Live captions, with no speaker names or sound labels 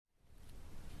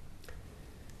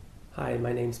Hi,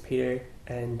 my name's Peter,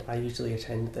 and I usually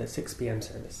attend the 6 p.m.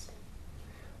 service.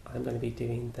 I'm going to be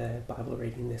doing the Bible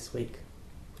reading this week.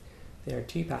 There are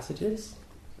two passages.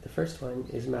 The first one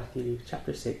is Matthew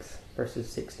chapter 6, verses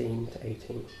 16 to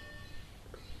 18.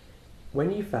 When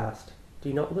you fast,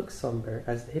 do not look somber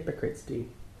as the hypocrites do,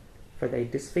 for they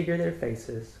disfigure their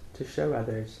faces to show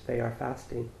others they are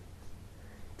fasting.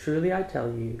 Truly I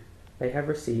tell you, they have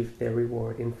received their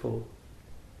reward in full.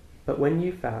 But when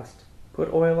you fast,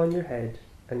 put oil on your head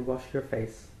and wash your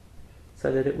face,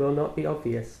 so that it will not be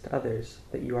obvious to others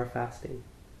that you are fasting,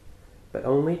 but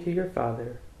only to your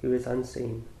Father who is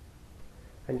unseen.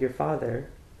 And your Father,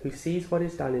 who sees what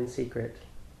is done in secret,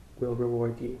 will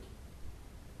reward you.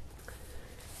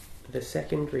 The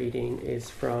second reading is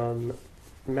from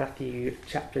Matthew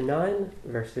chapter 9,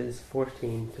 verses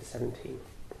 14 to 17.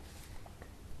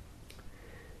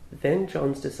 Then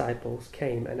John's disciples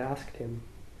came and asked him,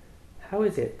 "How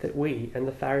is it that we and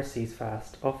the Pharisees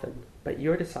fast often, but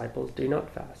your disciples do not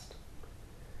fast?"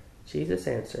 Jesus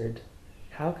answered,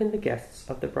 "How can the guests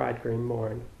of the bridegroom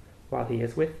mourn while he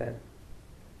is with them?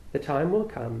 The time will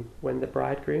come when the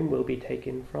bridegroom will be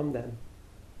taken from them.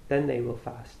 Then they will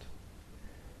fast.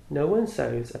 No one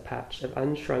sews a patch of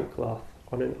unshrunk cloth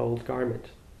on an old garment,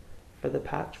 for the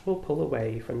patch will pull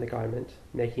away from the garment,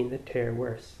 making the tear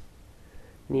worse.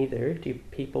 Neither do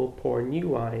people pour new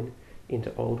wine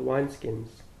into old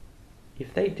wineskins.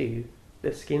 If they do,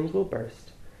 the skins will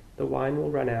burst, the wine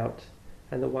will run out,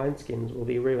 and the wineskins will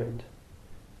be ruined.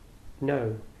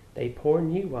 No, they pour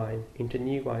new wine into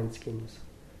new wineskins,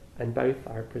 and both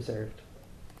are preserved."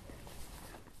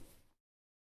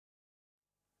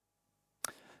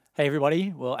 Hey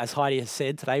everybody, well as Heidi has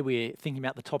said, today we're thinking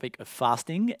about the topic of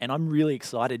fasting, and I'm really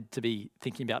excited to be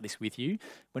thinking about this with you.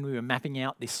 When we were mapping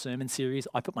out this sermon series,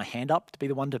 I put my hand up to be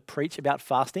the one to preach about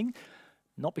fasting,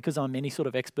 not because I'm any sort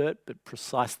of expert, but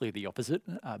precisely the opposite,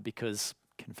 because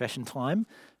confession time,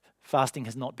 fasting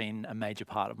has not been a major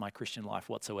part of my Christian life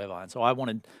whatsoever. And so I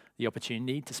wanted the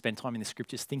opportunity to spend time in the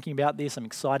scriptures thinking about this. I'm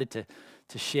excited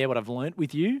to share what I've learnt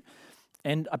with you.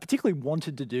 And I particularly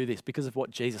wanted to do this because of what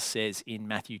Jesus says in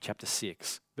Matthew chapter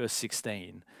 6, verse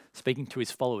 16. Speaking to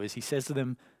his followers, he says to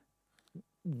them,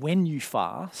 when you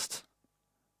fast,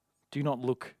 do not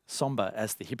look somber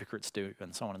as the hypocrites do,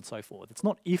 and so on and so forth. It's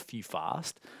not if you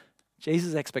fast.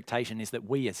 Jesus' expectation is that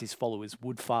we as his followers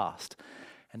would fast.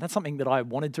 And that's something that I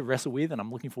wanted to wrestle with, and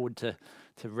I'm looking forward to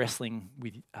wrestling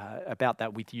with about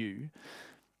that with you.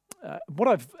 What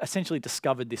I've essentially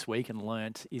discovered this week and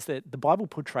learnt is that the Bible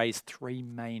portrays three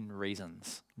main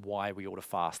reasons why we ought to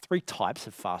fast, three types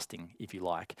of fasting, if you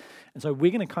like. And so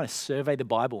we're going to kind of survey the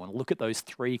Bible and look at those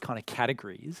three kind of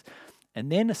categories.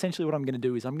 And then essentially what I'm going to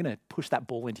do is I'm going to push that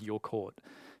ball into your court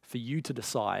for you to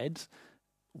decide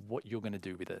what you're going to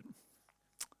do with it.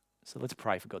 So let's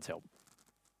pray for God's help.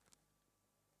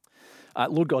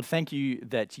 Lord God, thank you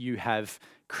that you have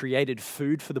created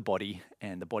food for the body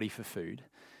and the body for food.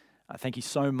 Thank you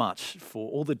so much for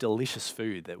all the delicious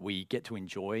food that we get to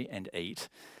enjoy and eat.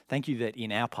 Thank you that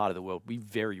in our part of the world, we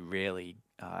very rarely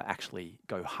actually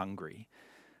go hungry.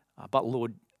 But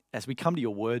Lord, as we come to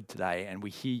your word today and we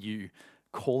hear you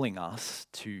calling us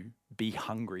to be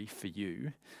hungry for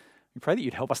you, we pray that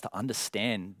you'd help us to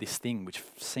understand this thing which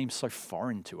seems so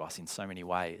foreign to us in so many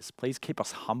ways. Please keep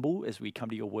us humble as we come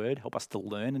to your word. Help us to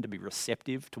learn and to be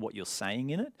receptive to what you're saying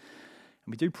in it.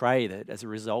 And we do pray that as a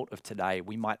result of today,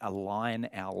 we might align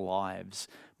our lives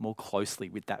more closely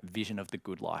with that vision of the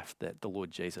good life that the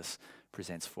Lord Jesus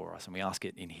presents for us. And we ask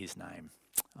it in his name.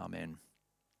 Amen.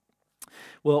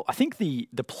 Well, I think the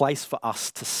place for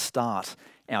us to start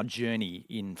our journey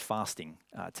in fasting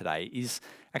today is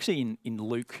actually in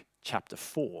Luke chapter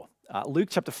 4. Luke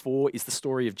chapter 4 is the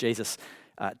story of Jesus'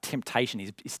 temptation,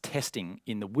 his testing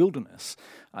in the wilderness.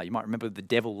 You might remember the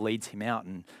devil leads him out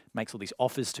and makes all these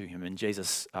offers to him, and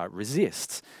Jesus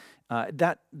resists.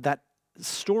 That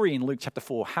story in Luke chapter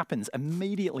 4 happens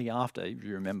immediately after, if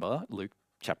you remember, Luke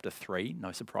chapter 3,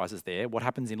 no surprises there. What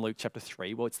happens in Luke chapter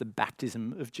 3? Well, it's the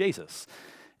baptism of Jesus.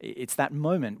 It's that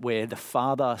moment where the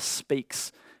Father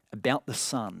speaks about the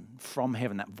Son from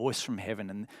heaven, that voice from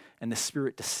heaven, and the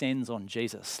Spirit descends on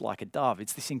Jesus like a dove.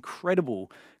 It's this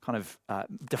incredible kind of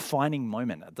defining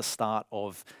moment at the start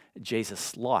of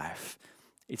Jesus' life.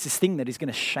 It's this thing that is going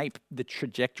to shape the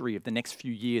trajectory of the next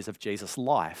few years of Jesus'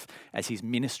 life as his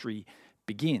ministry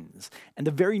begins. And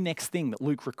the very next thing that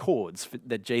Luke records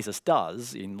that Jesus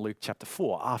does in Luke chapter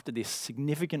 4, after this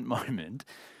significant moment,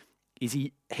 is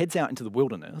he heads out into the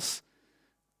wilderness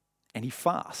and he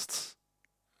fasts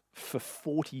for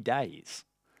 40 days.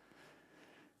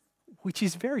 which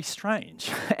is very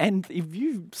strange. And if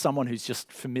you're someone who's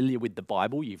just familiar with the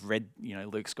Bible, you've read,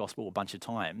 Luke's gospel a bunch of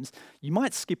times, you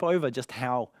might skip over just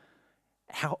how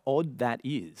odd that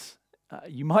is.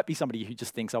 You might be somebody who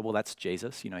just thinks, oh, well, that's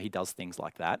Jesus. He does things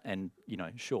like that. And,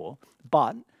 sure.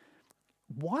 But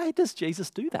why does Jesus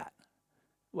do that?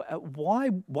 Why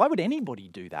would anybody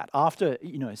do that after,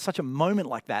 such a moment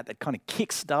like that kind of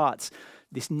kickstarts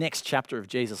this next chapter of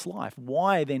Jesus' life?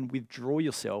 Why then withdraw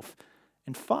yourself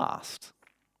and fast?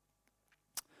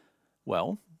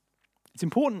 Well, it's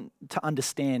important to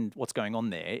understand what's going on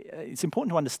there. It's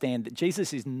important to understand that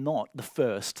Jesus is not the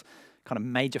first kind of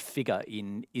major figure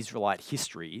in Israelite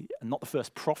history, and not the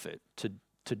first prophet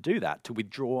to do that, to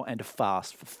withdraw and to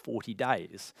fast for 40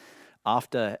 days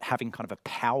after having kind of a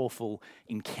powerful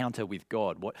encounter with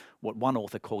God, what one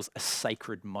author calls a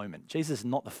sacred moment. Jesus is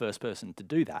not the first person to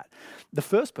do that. The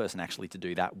first person actually to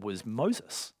do that was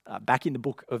Moses, back in the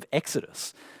book of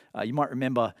Exodus. You might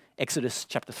remember Exodus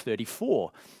chapter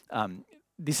 34.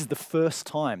 This is the first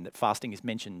time that fasting is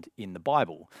mentioned in the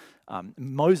Bible.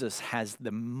 Moses has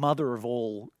the mother of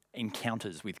all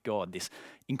encounters with God, this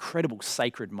incredible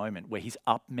sacred moment where he's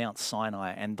up Mount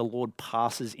Sinai and the Lord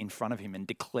passes in front of him and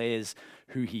declares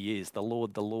who he is, the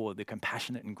Lord, the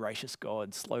compassionate and gracious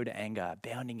God, slow to anger,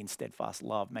 abounding in steadfast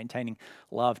love, maintaining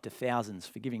love to thousands,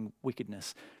 forgiving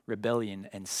wickedness, rebellion,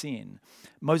 and sin.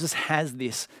 Moses has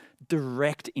this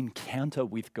direct encounter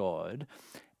with God,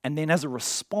 and then as a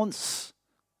response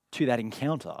to that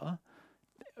encounter,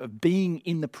 of being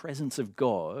in the presence of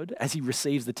God as he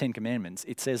receives the Ten Commandments,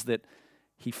 it says that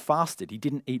he fasted. He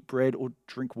didn't eat bread or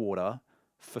drink water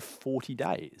for 40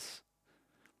 days.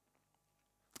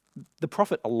 The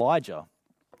prophet Elijah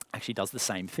actually does the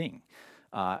same thing.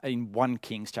 In 1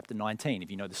 Kings chapter 19,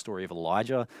 if you know the story of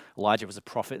Elijah, Elijah was a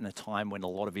prophet in a time when a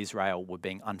lot of Israel were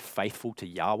being unfaithful to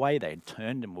Yahweh. They had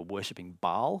turned and were worshipping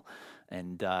Baal.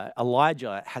 And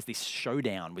Elijah has this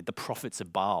showdown with the prophets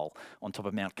of Baal on top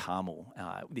of Mount Carmel,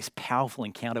 this powerful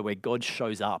encounter where God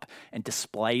shows up and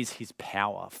displays his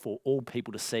power for all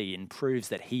people to see and proves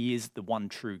that he is the one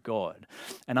true God.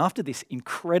 And after this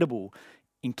incredible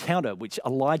encounter, which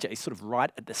Elijah is sort of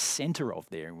right at the center of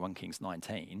there in 1 Kings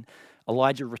 19,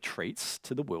 Elijah retreats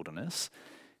to the wilderness,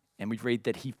 and we read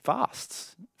that he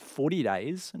fasts 40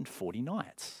 days and 40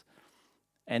 nights.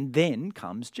 And then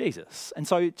comes Jesus. And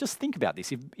so just think about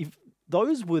this. If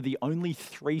those were the only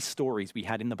 3 stories we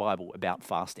had in the Bible about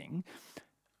fasting,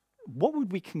 what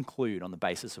would we conclude on the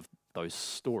basis of those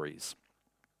stories?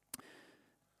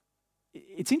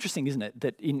 It's interesting, isn't it,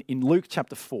 that in Luke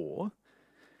chapter 4,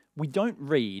 we don't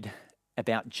read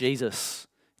about Jesus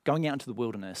going out into the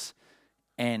wilderness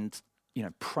and,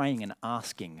 praying and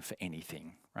asking for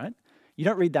anything, right? You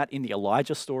don't read that in the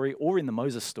Elijah story or in the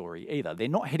Moses story either. They're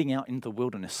not heading out into the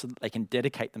wilderness so that they can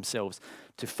dedicate themselves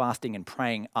to fasting and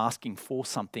praying, asking for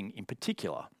something in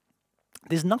particular.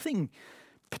 There's nothing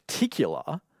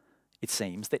particular, it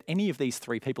seems, that any of these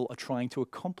 3 people are trying to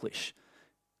accomplish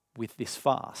with this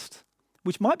fast,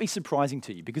 which might be surprising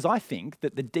to you, because I think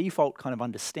that the default kind of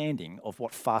understanding of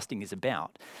what fasting is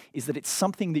about is that it's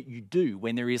something that you do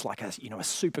when there is like a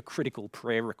super critical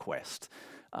prayer request.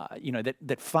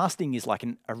 That fasting is like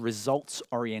a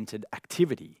results-oriented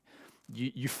activity.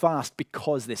 You fast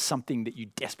because there's something that you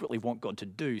desperately want God to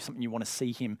do, something you want to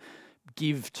see him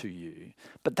give to you.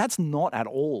 But that's not at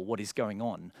all what is going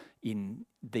on in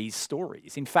these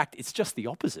stories. In fact, it's just the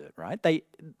opposite, right?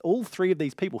 All 3 of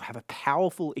these people have a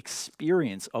powerful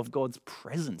experience of God's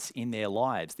presence in their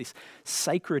lives, this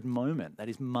sacred moment that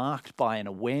is marked by an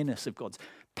awareness of God's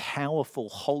powerful,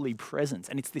 holy presence.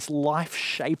 And it's this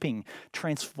life-shaping,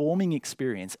 transforming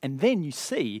experience. And then you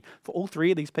see, for all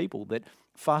 3 of these people, that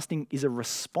fasting is a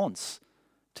response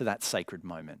to that sacred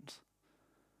moment.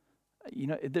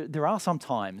 There are some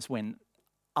times when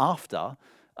after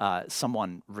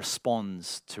someone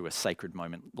responds to a sacred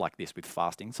moment like this with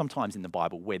fasting, sometimes in the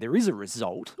Bible where there is a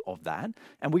result of that,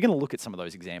 and we're going to look at some of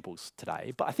those examples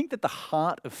today, but I think that the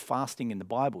heart of fasting in the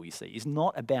Bible, you see, is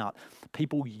not about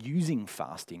people using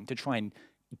fasting to try and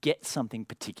get something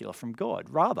particular from God.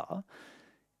 Rather,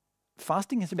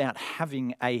 fasting is about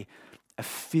having a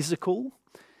physical,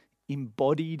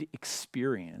 embodied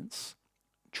experience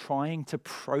trying to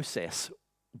process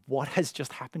what has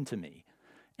just happened to me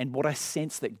and what I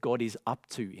sense that God is up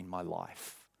to in my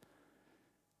life.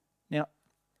 Now,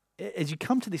 as you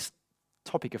come to this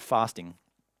topic of fasting,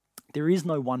 there is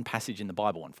no one passage in the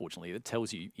Bible, unfortunately, that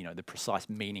tells you, the precise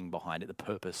meaning behind it, the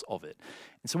purpose of it.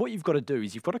 And so what you've got to do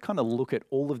is you've got to kind of look at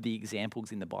all of the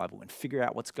examples in the Bible and figure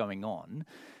out what's going on,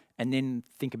 and then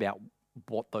think about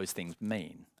what those things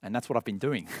mean. And that's what I've been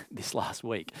doing this last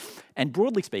week. And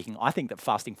broadly speaking, I think that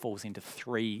fasting falls into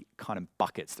three kind of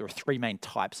buckets. There are three main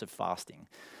types of fasting.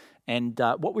 And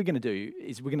what we're going to do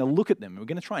is we're going to look at them. We're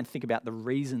going to try and think about the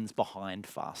reasons behind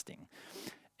fasting.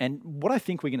 And what I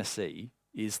think we're going to see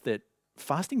is that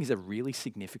fasting is a really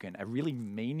significant, a really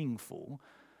meaningful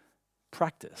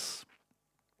practice.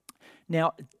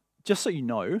 Now, just so you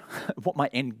know what my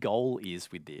end goal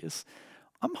is with this,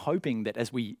 I'm hoping that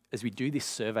as we do this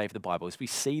survey of the Bible, as we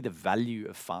see the value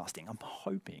of fasting, I'm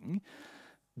hoping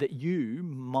that you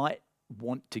might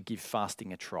want to give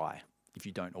fasting a try if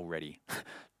you don't already.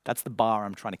 That's the bar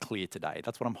I'm trying to clear today.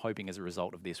 That's what I'm hoping as a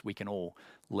result of this we can all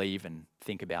leave and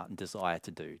think about and desire to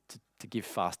do, to give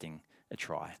fasting a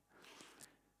try.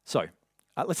 So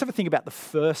let's have a think about the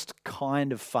first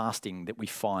kind of fasting that we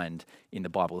find in the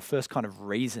Bible, the first kind of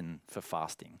reason for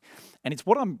fasting. And it's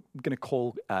what I'm going to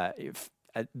call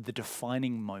the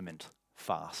defining moment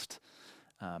fast.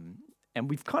 And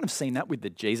we've kind of seen that with the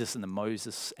Jesus and the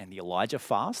Moses and the Elijah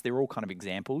fast. They're all kind of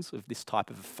examples of this type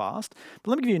of a fast.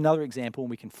 But let me give you another example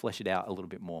and we can flesh it out a little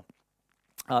bit more.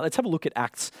 Let's have a look at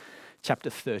Acts chapter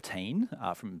 13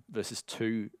 from verses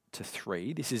 2 to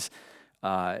 3. This is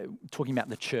talking about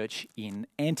the church in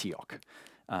Antioch.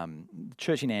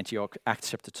 Church in Antioch, Acts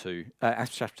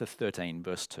chapter 13,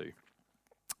 verse 2.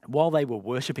 While they were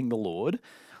worshipping the Lord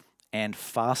and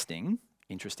fasting,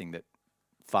 interesting that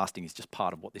fasting is just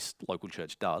part of what this local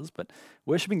church does, but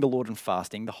worshipping the Lord and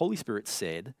fasting, the Holy Spirit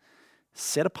said,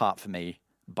 "Set apart for me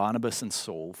Barnabas and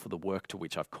Saul for the work to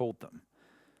which I've called them."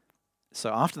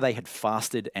 So after they had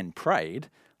fasted and prayed,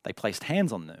 they placed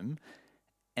hands on them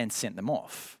and sent them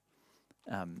off.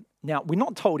 Now, we're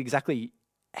not told exactly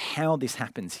how this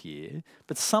happens here,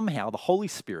 but somehow the Holy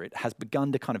Spirit has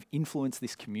begun to kind of influence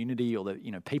this community or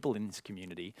the people in this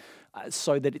community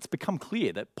so that it's become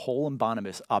clear that Paul and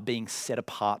Barnabas are being set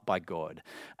apart by God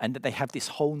and that they have this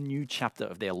whole new chapter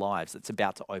of their lives that's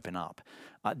about to open up,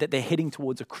 that they're heading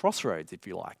towards a crossroads, if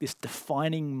you like, this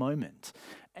defining moment,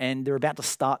 and they're about to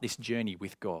start this journey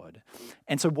with God.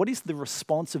 And so what is the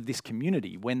response of this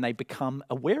community when they become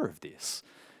aware of this?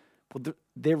 Well,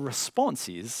 their response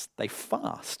is they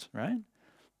fast, right?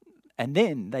 And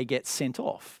then they get sent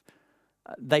off.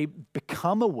 They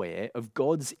become aware of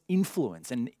God's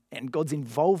influence and God's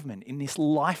involvement in this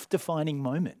life-defining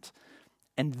moment.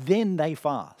 And then they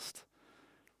fast.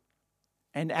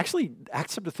 And actually,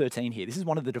 Acts chapter 13 here, this is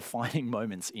one of the defining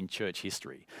moments in church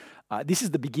history. This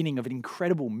is the beginning of an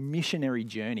incredible missionary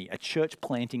journey, a church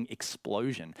planting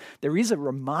explosion. There is a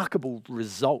remarkable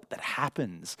result that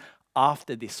happens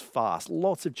after this fast.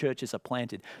 Lots of churches are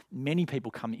planted. Many people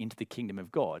come into the kingdom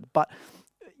of God. But,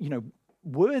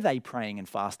 were they praying and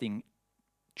fasting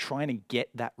trying to get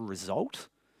that result?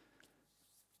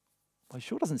 Well, it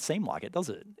sure doesn't seem like it, does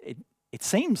it? It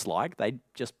seems like they'd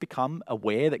just become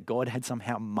aware that God had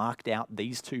somehow marked out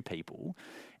these two people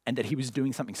and that he was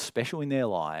doing something special in their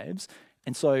lives.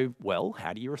 And so, well,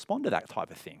 how do you respond to that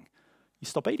type of thing? You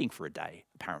stop eating for a day,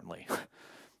 apparently,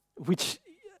 which,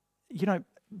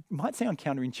 might sound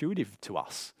counterintuitive to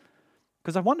us.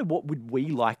 Because I wonder what would we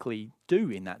likely do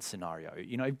in that scenario?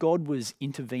 If God was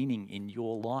intervening in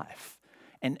your life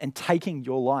and taking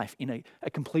your life in a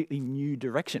completely new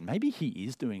direction. Maybe he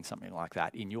is doing something like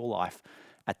that in your life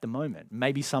at the moment.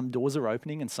 Maybe some doors are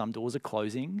opening and some doors are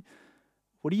closing.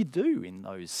 What do you do in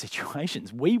those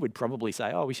situations? We would probably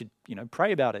say, we should,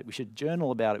 pray about it. We should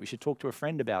journal about it. We should talk to a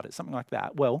friend about it, something like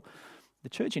that. Well, the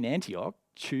church in Antioch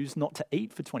choose not to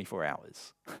eat for 24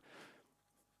 hours.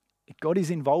 God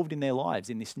is involved in their lives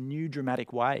in this new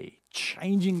dramatic way,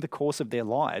 changing the course of their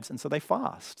lives, and so they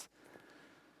fast.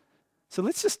 So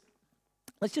let's just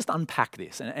unpack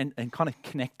this and kind of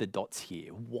connect the dots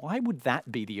here. Why would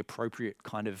that be the appropriate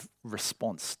kind of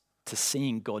response to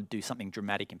seeing God do something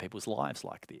dramatic in people's lives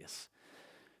like this?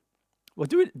 Well,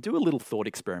 do a little thought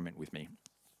experiment with me.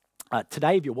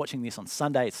 Today, if you're watching this on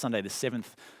Sunday, it's Sunday the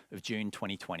 7th of June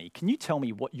 2020. Can you tell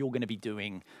me what you're going to be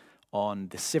doing on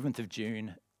the 7th of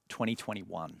June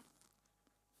 2021?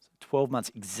 So 12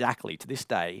 months exactly to this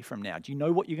day from now. Do you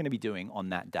know what you're going to be doing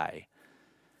on that day?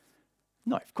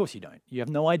 No, of course you don't. You have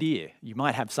no idea. You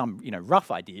might have some,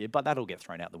 rough idea, but that'll get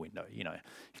thrown out the window.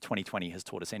 If 2020 has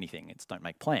taught us anything, it's don't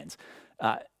make plans.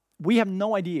 We have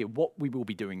no idea what we will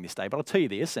be doing this day, but I'll tell you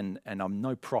this, and I'm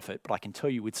no prophet, but I can tell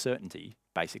you with certainty,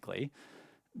 basically,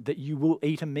 that you will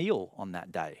eat a meal on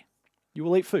that day. You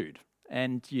will eat food,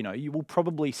 and you will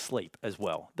probably sleep as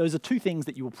well. Those are two things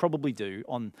that you will probably do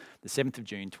on the 7th of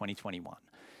June 2021.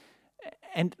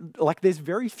 And there's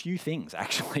very few things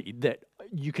actually that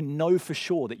you can know for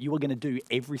sure that you are going to do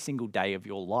every single day of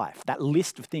your life. That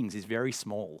list of things is very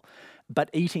small, but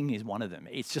eating is one of them.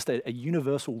 It's just a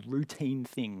universal routine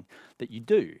thing that you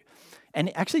do.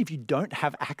 And actually, if you don't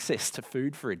have access to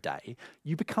food for a day,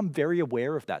 you become very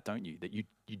aware of that, don't you? That you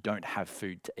don't have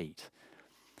food to eat.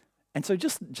 And so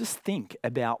just think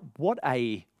about what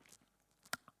a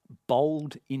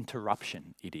bold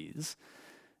interruption it is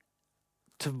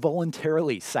to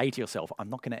voluntarily say to yourself, I'm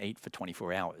not going to eat for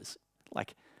 24 hours.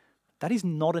 Like, that is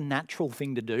not a natural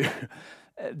thing to do.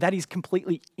 That is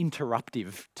completely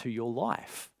interruptive to your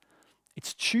life.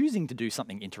 It's choosing to do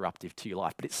something interruptive to your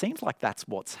life, but it seems like that's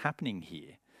what's happening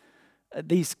here.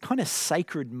 These kind of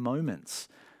sacred moments,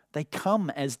 they come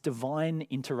as divine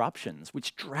interruptions,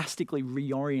 which drastically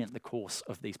reorient the course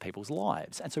of these people's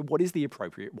lives. And so what is the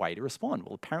appropriate way to respond?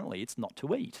 Well, apparently it's not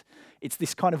to eat. It's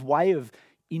this kind of way of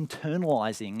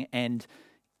internalizing and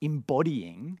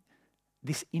embodying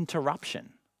this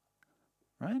interruption,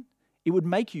 right? It would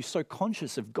make you so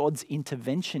conscious of God's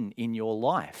intervention in your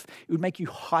life. It would make you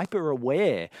hyper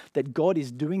aware that God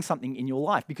is doing something in your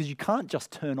life because you can't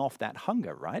just turn off that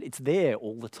hunger, right? It's there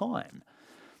all the time.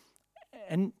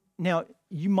 And now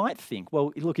you might think,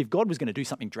 well, look, if God was going to do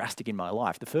something drastic in my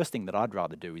life, the first thing that I'd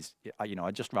rather do is,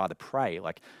 I'd just rather pray.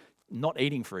 Like, not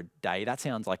eating for a day, that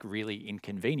sounds like really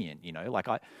inconvenient,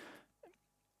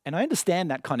 and I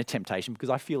understand that kind of temptation because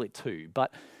I feel it too,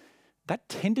 but that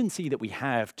tendency that we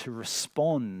have to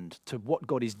respond to what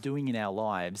God is doing in our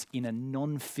lives in a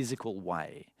non-physical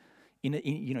way,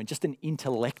 in just an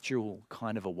intellectual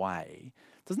kind of a way,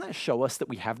 doesn't that show us that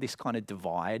we have this kind of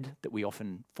divide that we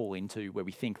often fall into, where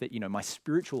we think that my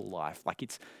spiritual life, like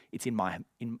it's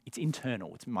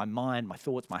internal, it's in my mind, my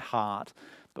thoughts, my heart,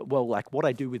 but like what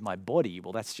I do with my body,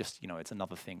 well, that's just it's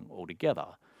another thing altogether.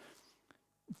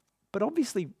 But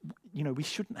obviously, we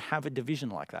shouldn't have a division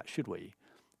like that, should we?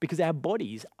 Because our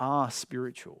bodies are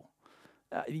spiritual.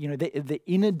 The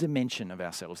inner dimension of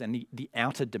ourselves and the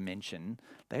outer dimension,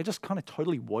 they're just kind of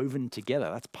totally woven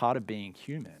together. That's part of being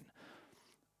human.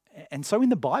 And so in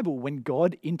the Bible, when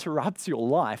God interrupts your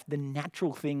life, the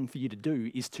natural thing for you to do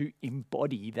is to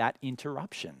embody that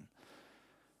interruption.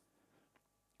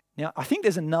 Now, I think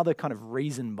there's another kind of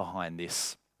reason behind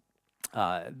this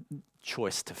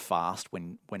choice to fast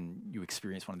when you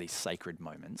experience one of these sacred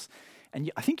moments.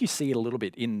 And I think you see it a little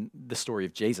bit in the story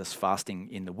of Jesus fasting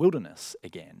in the wilderness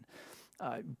again.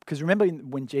 Because remember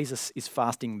when Jesus is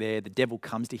fasting there, the devil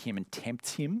comes to him and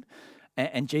tempts him.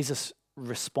 And Jesus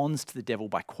responds to the devil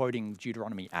by quoting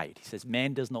Deuteronomy 8. He says,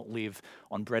 man does not live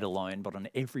on bread alone, but on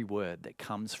every word that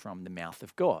comes from the mouth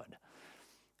of God.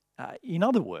 In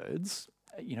other words,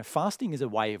 fasting is a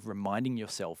way of reminding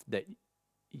yourself that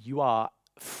you are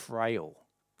frail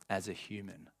as a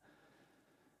human.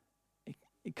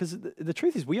 Because the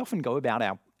truth is, we often go about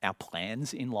our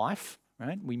plans in life,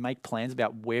 right? We make plans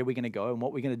about where we're going to go and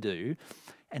what we're going to do,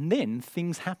 and then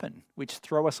things happen which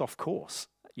throw us off course.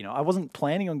 I wasn't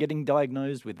planning on getting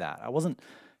diagnosed with that. I wasn't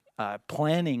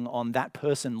planning on that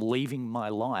person leaving my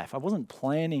life. I wasn't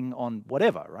planning on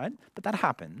whatever, right? But that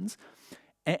happens.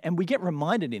 And we get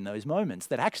reminded in those moments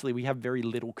that actually we have very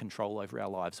little control over our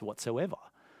lives whatsoever.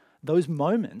 Those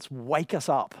moments wake us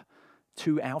up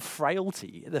to our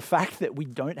frailty, the fact that we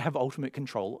don't have ultimate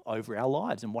control over our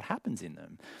lives and what happens in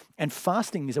them. And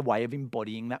fasting is a way of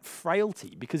embodying that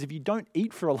frailty, because if you don't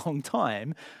eat for a long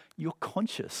time, you're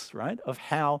conscious, right, of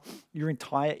how your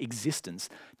entire existence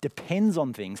depends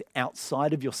on things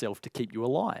outside of yourself to keep you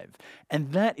alive.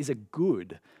 And that is a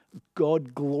good,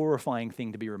 God-glorifying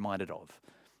thing to be reminded of,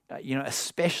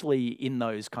 especially in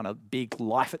those kind of big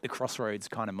life at the crossroads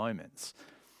kind of moments.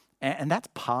 And that's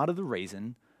part of the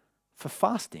reason for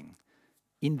fasting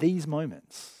in these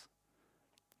moments.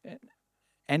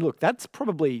 And look, that's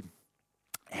probably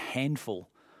a handful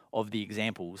of the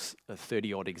examples,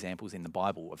 30-odd examples in the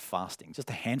Bible of fasting. Just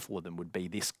a handful of them would be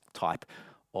this type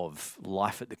of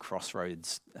life at the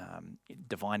crossroads,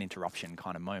 divine interruption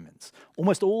kind of moments.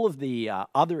 Almost all of the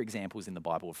other examples in the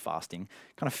Bible of fasting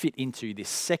kind of fit into this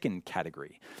second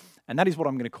category. And that is what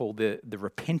I'm going to call the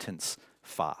repentance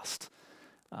fast.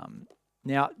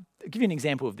 Now, to give you an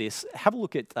example of this, have a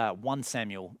look at 1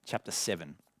 Samuel chapter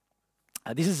 7.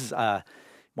 This is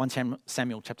 1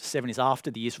 Samuel chapter 7 is after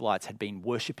the Israelites had been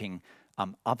worshipping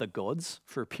other gods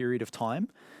for a period of time.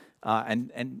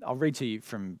 And I'll read to you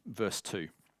from verse 2.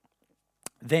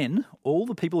 Then all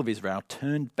the people of Israel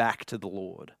turned back to the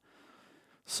Lord.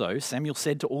 So Samuel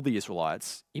said to all the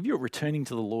Israelites, if you're returning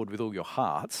to the Lord with all your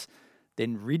hearts,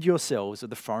 then rid yourselves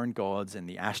of the foreign gods and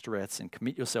the Ashtoreths and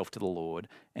commit yourself to the Lord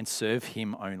and serve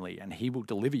him only, and he will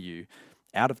deliver you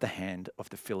out of the hand of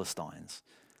the Philistines.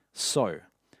 So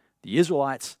the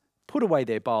Israelites put away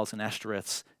their Baals and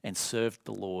Ashtoreths, and served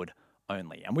the Lord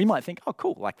only. And we might think, oh,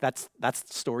 cool, like that's the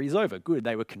story is over. Good,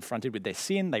 they were confronted with their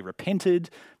sin, they repented,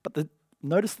 but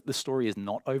notice that the story is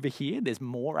not over here. There's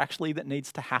more actually that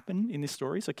needs to happen in this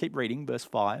story. So keep reading, verse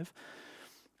 5.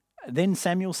 Then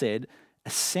Samuel said,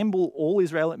 assemble all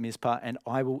Israel at Mizpah, and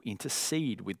I will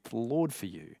intercede with the Lord for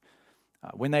you.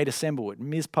 When they'd assemble at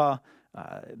Mizpah,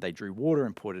 they drew water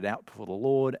and poured it out before the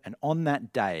Lord. And on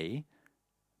that day,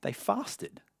 they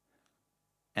fasted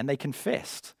and they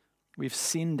confessed, we've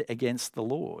sinned against the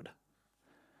Lord.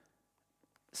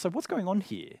 So what's going on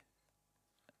here?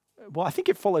 Well, I think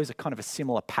it follows a kind of a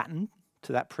similar pattern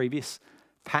to that previous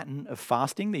pattern of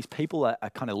fasting. These people are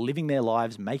kind of living their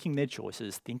lives, making their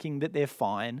choices, thinking that they're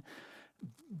fine.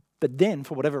 But then,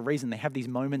 for whatever reason, they have these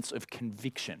moments of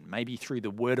conviction, maybe through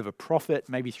the word of a prophet,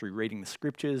 maybe through reading the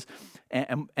scriptures,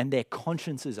 and their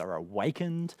consciences are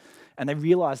awakened, and they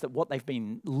realize that what they've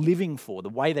been living for, the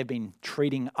way they've been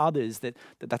treating others,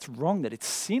 that's wrong, that it's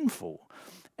sinful.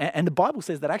 And the Bible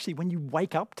says that actually when you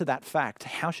wake up to that fact,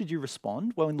 how should you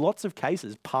respond? Well, in lots of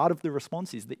cases, part of the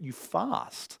response is that you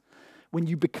fast. When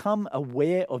you become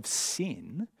aware of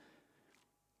sin,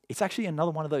 it's actually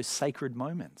another one of those sacred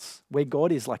moments where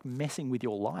God is like messing with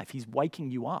your life. He's waking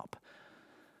you up.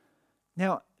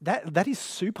 Now, that is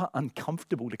super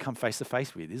uncomfortable to come face to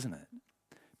face with, isn't it?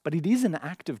 But it is an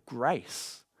act of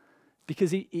grace,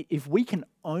 because if we can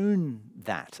own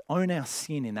our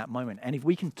sin in that moment, and if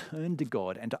we can turn to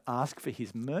God and to ask for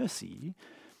his mercy,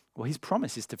 well, his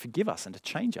promise is to forgive us and to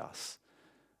change us.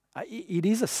 It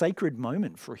is a sacred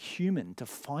moment for a human to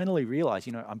finally realize,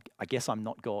 I guess I'm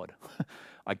not God.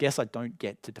 I guess I don't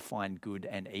get to define good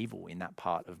and evil in that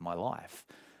part of my life.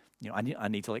 I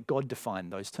need to let God define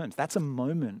those terms. That's a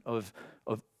moment of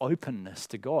openness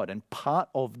to God. And part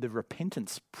of the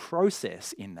repentance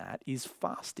process in that is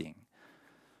fasting.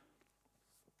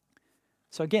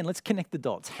 So again, let's connect the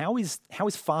dots. How is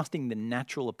fasting the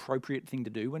natural, appropriate thing to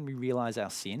do when we realize our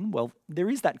sin? Well, there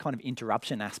is that kind of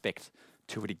interruption aspect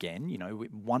to it again.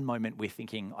 One moment we're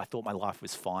thinking, I thought my life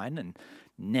was fine, and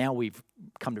now we've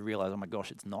come to realize, oh my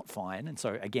gosh, it's not fine. And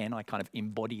so again, I kind of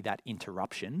embody that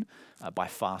interruption by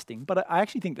fasting. But I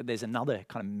actually think that there's another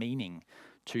kind of meaning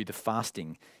to the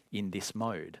fasting in this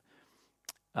mode.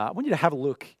 I want you to have a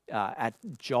look at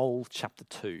Joel chapter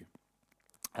 2.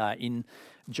 In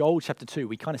Joel chapter 2,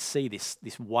 we kind of see this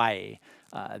way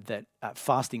that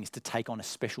fasting is to take on a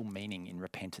special meaning in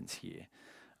repentance here.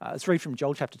 Let's read from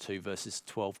Joel chapter 2, verses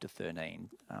 12 to 13.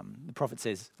 The prophet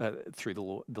says,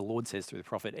 the Lord says through the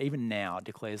prophet, even now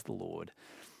declares the Lord,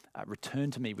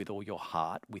 return to me with all your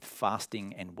heart, with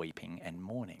fasting and weeping and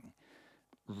mourning.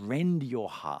 Rend your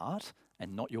heart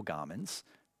and not your garments.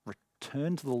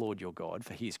 Return to the Lord your God,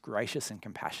 for he is gracious and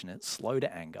compassionate, slow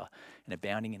to anger and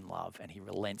abounding in love, and he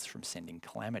relents from sending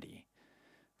calamity.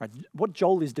 Right? What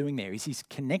Joel is doing there is he's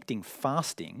connecting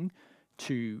fasting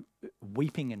to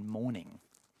weeping and mourning.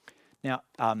 Now,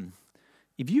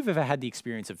 if you've ever had the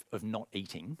experience of not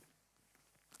eating,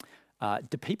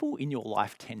 do people in your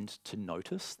life tend to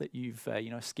notice that you've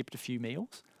skipped a few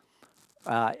meals?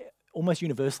 Almost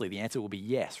universally, the answer will be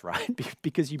yes, right?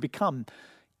 Because you become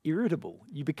irritable.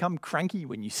 You become cranky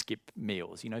when you skip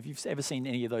meals. If you've ever seen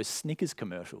any of those Snickers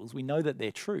commercials, we know that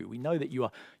they're true. We know that you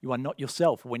are not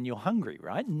yourself when you're hungry,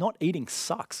 right? Not eating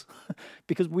sucks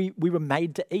because we were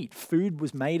made to eat. Food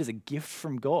was made as a gift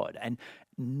from God, and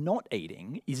not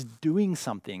eating is doing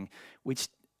something which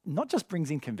not just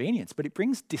brings inconvenience, but it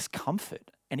brings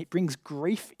discomfort and it brings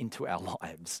grief into our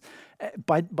lives.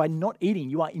 By not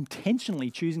eating, you are intentionally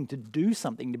choosing to do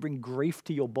something to bring grief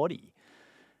to your body.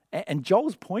 And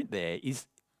Joel's point there is,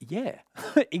 yeah,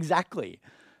 exactly.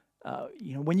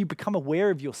 When you become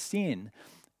aware of your sin,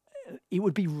 it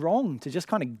would be wrong to just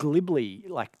kind of glibly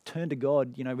turn to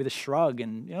God, with a shrug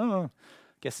and,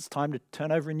 guess it's time to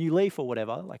turn over a new leaf or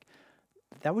whatever.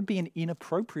 That would be an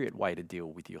inappropriate way to deal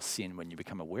with your sin when you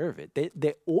become aware of it.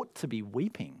 There ought to be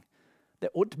weeping. There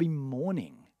ought to be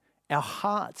mourning. Our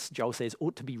hearts, Joel says,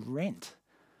 ought to be rent.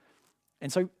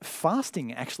 And so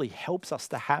fasting actually helps us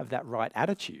to have that right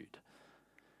attitude.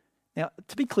 Now,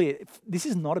 to be clear, this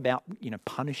is not about,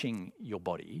 punishing your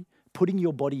body, putting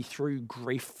your body through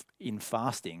grief in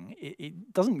fasting.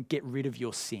 It doesn't get rid of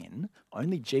your sin.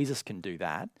 Only Jesus can do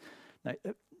that. No,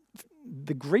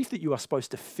 the grief that you are supposed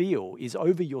to feel is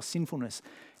over your sinfulness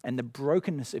and the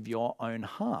brokenness of your own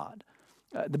heart.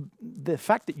 The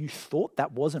fact that you thought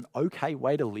that was an okay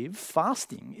way to live,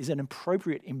 fasting is an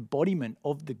appropriate embodiment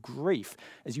of the grief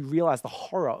as you realize the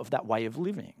horror of that way of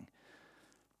living.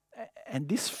 And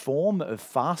this form of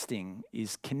fasting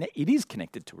is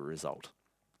connected to a result.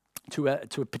 to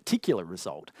a particular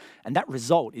result. And that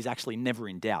result is actually never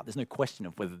in doubt. There's no question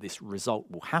of whether this result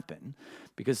will happen,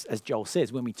 because as Joel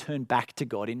says, when we turn back to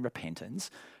God in repentance,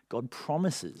 God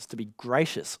promises to be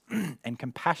gracious and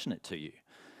compassionate to you.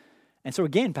 And so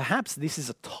again, perhaps this is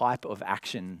a type of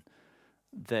action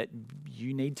that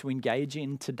you need to engage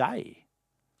in today.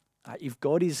 If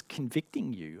God is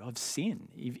convicting you of sin,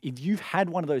 if you've had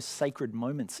one of those sacred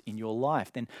moments in your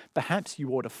life, then perhaps you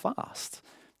ought to fast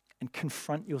and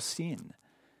confront your sin,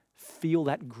 feel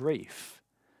that grief,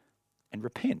 and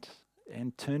repent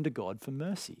and turn to God for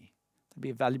mercy. That'd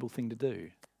be a valuable thing to do.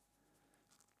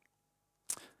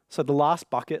 So the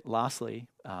last bucket, lastly,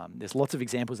 there's lots of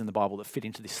examples in the Bible that fit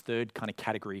into this third kind of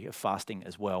category of fasting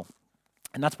as well.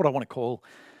 And that's what I want to call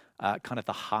kind of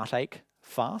the heartache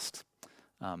fast.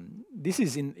 This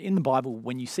is in the Bible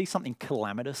when you see something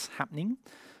calamitous happening,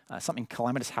 something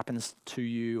calamitous happens to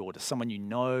you or to someone you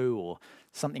know or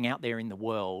something out there in the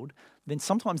world, then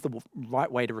sometimes the right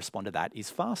way to respond to that is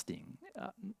fasting.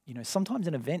 Sometimes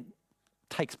an event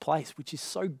takes place which is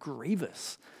so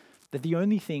grievous that the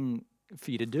only thing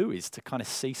for you to do is to kind of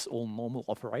cease all normal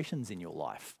operations in your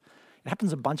life. It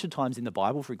happens a bunch of times in the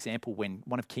Bible. For example, when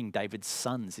one of King David's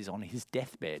sons is on his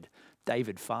deathbed,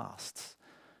 David fasts.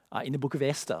 In the book of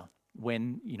Esther,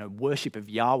 when worship of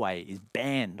Yahweh is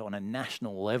banned on a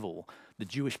national level, the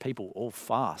Jewish people all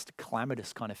fast,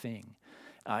 calamitous kind of thing.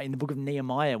 In the book of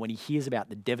Nehemiah, when he hears about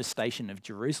the devastation of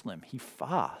Jerusalem, he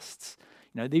fasts.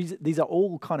 These are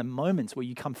all kind of moments where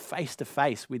you come face to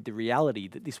face with the reality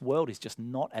that this world is just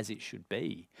not as it should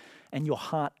be, and your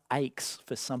heart aches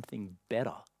for something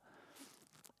better.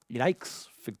 It aches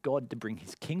for God to bring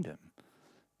his kingdom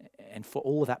and for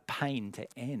all of that pain to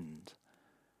end.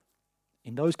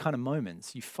 In those kind of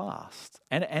moments, you fast.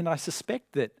 And I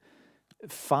suspect that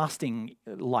fasting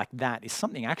like that is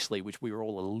something actually which we are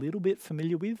all a little bit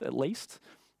familiar with, at least.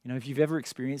 If you've ever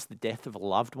experienced the death of a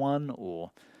loved one,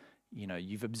 or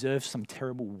you've observed some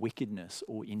terrible wickedness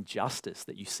or injustice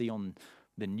that you see on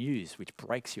the news which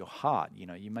breaks your heart,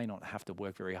 you may not have to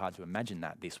work very hard to imagine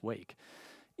that this week.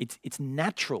 It's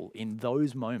natural in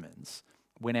those moments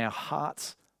when our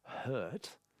hearts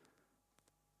hurt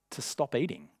to stop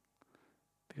eating,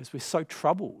 because we're so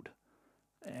troubled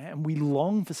and we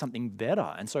long for something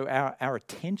better. And so our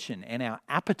attention and our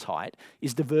appetite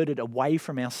is diverted away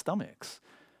from our stomachs.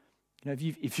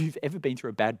 If you've ever been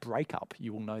through a bad breakup,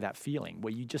 you will know that feeling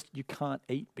where you can't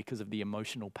eat because of the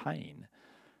emotional pain.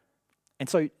 And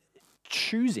so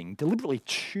deliberately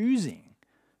choosing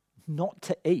not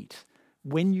to eat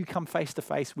when you come face to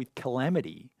face with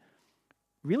calamity,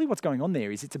 really what's going on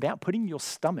there is it's about putting your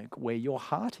stomach where your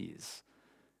heart is.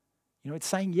 It's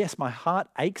saying, yes, my heart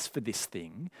aches for this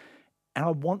thing, and I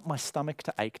want my stomach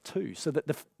to ache too, so that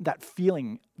that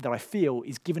feeling that I feel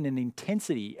is given an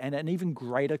intensity and an even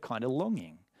greater kind of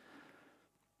longing.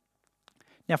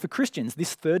 Now, for Christians,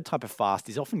 this third type of fast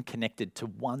is often connected to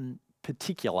one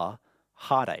particular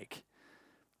heartache.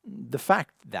 The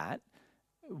fact that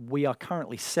we are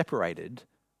currently separated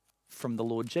from the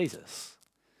Lord Jesus.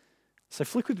 So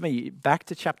flick with me back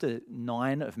to chapter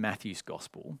 9 of Matthew's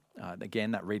Gospel.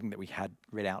 Again, that reading that we had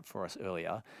read out for us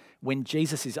earlier, when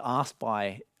Jesus is asked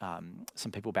by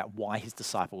some people about why his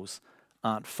disciples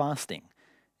aren't fasting.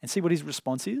 And see what his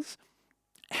response is?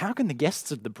 How can the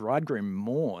guests of the bridegroom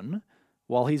mourn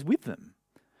while he's with them?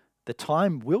 The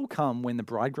time will come when the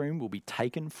bridegroom will be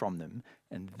taken from them,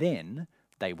 and then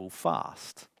they will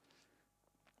fast.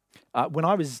 When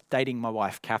I was dating my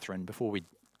wife, Catherine, before we'd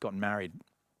gotten married,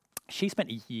 she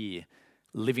spent a year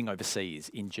living overseas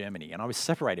in Germany, and I was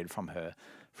separated from her,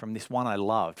 from this one I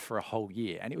loved, for a whole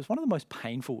year. And it was one of the most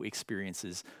painful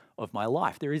experiences of my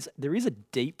life. There is a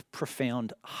deep,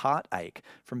 profound heartache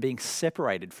from being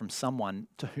separated from someone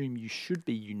to whom you should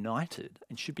be united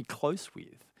and should be close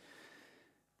with.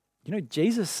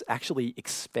 Jesus actually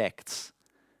expects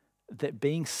that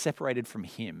being separated from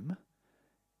him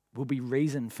will be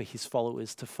reason for his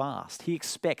followers to fast. He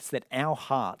expects that our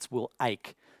hearts will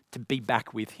ache to be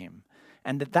back with him,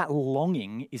 and that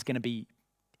longing is going to be,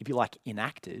 if you like,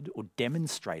 enacted or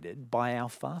demonstrated by our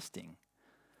fasting.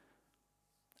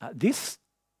 This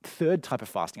third type of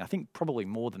fasting, I think probably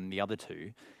more than the other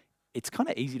two, it's kind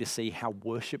of easy to see how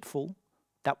worshipful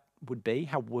that would be,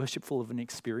 how worshipful of an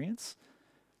experience.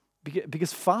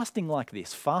 Because fasting like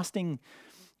this, fasting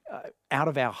out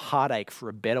of our heartache for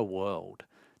a better world,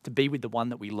 to be with the one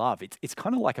that we love, it's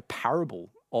kind of like a parable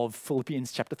of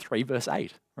Philippians chapter 3, verse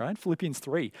 8, right? Philippians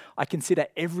 3, I consider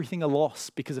everything a loss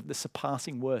because of the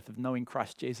surpassing worth of knowing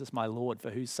Christ Jesus my Lord,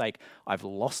 for whose sake I've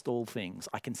lost all things.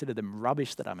 I consider them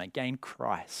rubbish that I may gain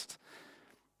Christ.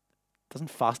 Doesn't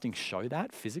fasting show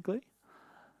that physically?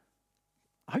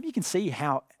 I hope you can see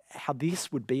how this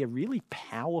would be a really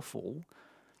powerful,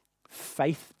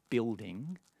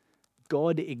 faith-building,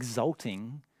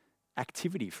 God-exalting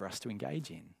activity for us to engage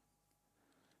in.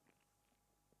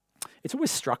 It's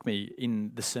always struck me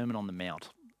in the Sermon on the Mount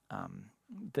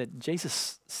that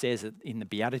Jesus says it in the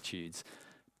Beatitudes,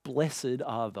 "Blessed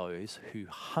are those who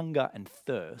hunger and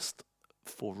thirst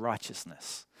for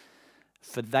righteousness,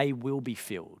 for they will be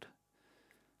filled."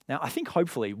 Now, I think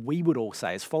hopefully we would all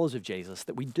say, as followers of Jesus,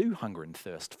 that we do hunger and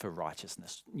thirst for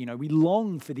righteousness. You know, we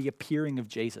long for the appearing of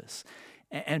Jesus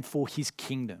and for his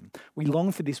kingdom. We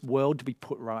long for this world to be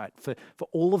put right, for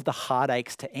all of the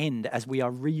heartaches to end as we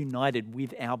are reunited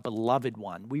with our beloved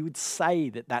one. We would say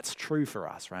that that's true for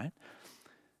us, right?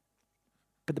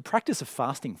 But the practice of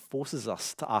fasting forces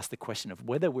us to ask the question of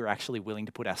whether we're actually willing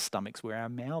to put our stomachs where our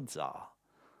mouths are,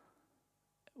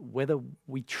 whether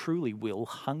we truly will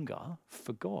hunger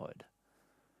for God.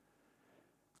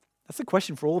 That's the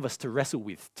question for all of us to wrestle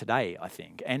with today, I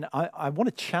think. And I want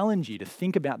to challenge you to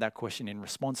think about that question in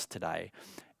response today.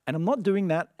 And I'm not doing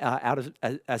that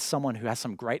as someone who has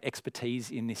some great expertise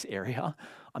in this area.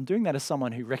 I'm doing that as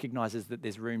someone who recognizes that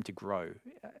there's room to grow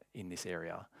in this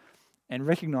area and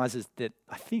recognizes that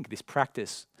I think this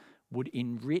practice would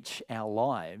enrich our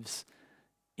lives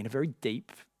in a very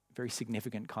deep, very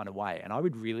significant kind of way. And I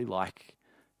would really like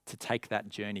to take that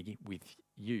journey with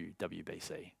you,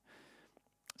 WBC.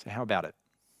 So how about it?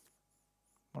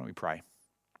 Why don't we pray?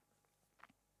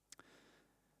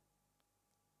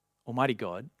 Almighty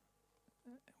God,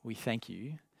 we thank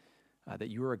you that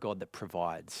you are a God that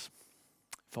provides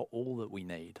for all that we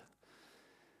need.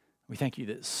 We thank you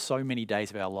that so many days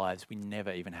of our lives we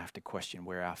never even have to question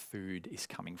where our food is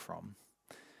coming from.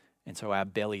 And so our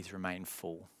bellies remain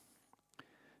full.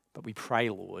 But we pray,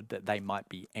 Lord, that they might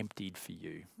be emptied for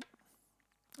you,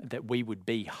 that we would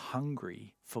be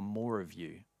hungry for more of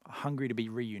you, hungry to be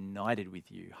reunited with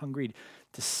you, hungry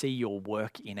to see your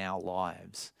work in our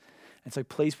lives. And so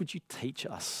please would you teach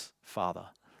us,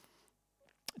 Father,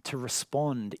 to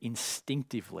respond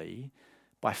instinctively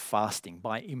by fasting,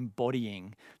 by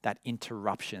embodying that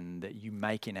interruption that you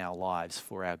make in our lives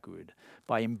for our good,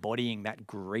 by embodying that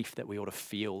grief that we ought to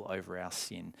feel over our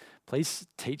sin. Please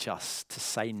teach us to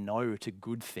say no to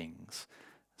good things,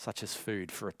 such as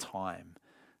food, for a time,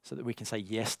 so that we can say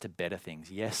yes to better things,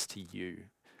 yes to you,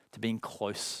 to being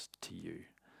close to you.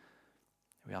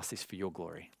 We ask this for your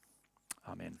glory.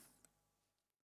 Amen.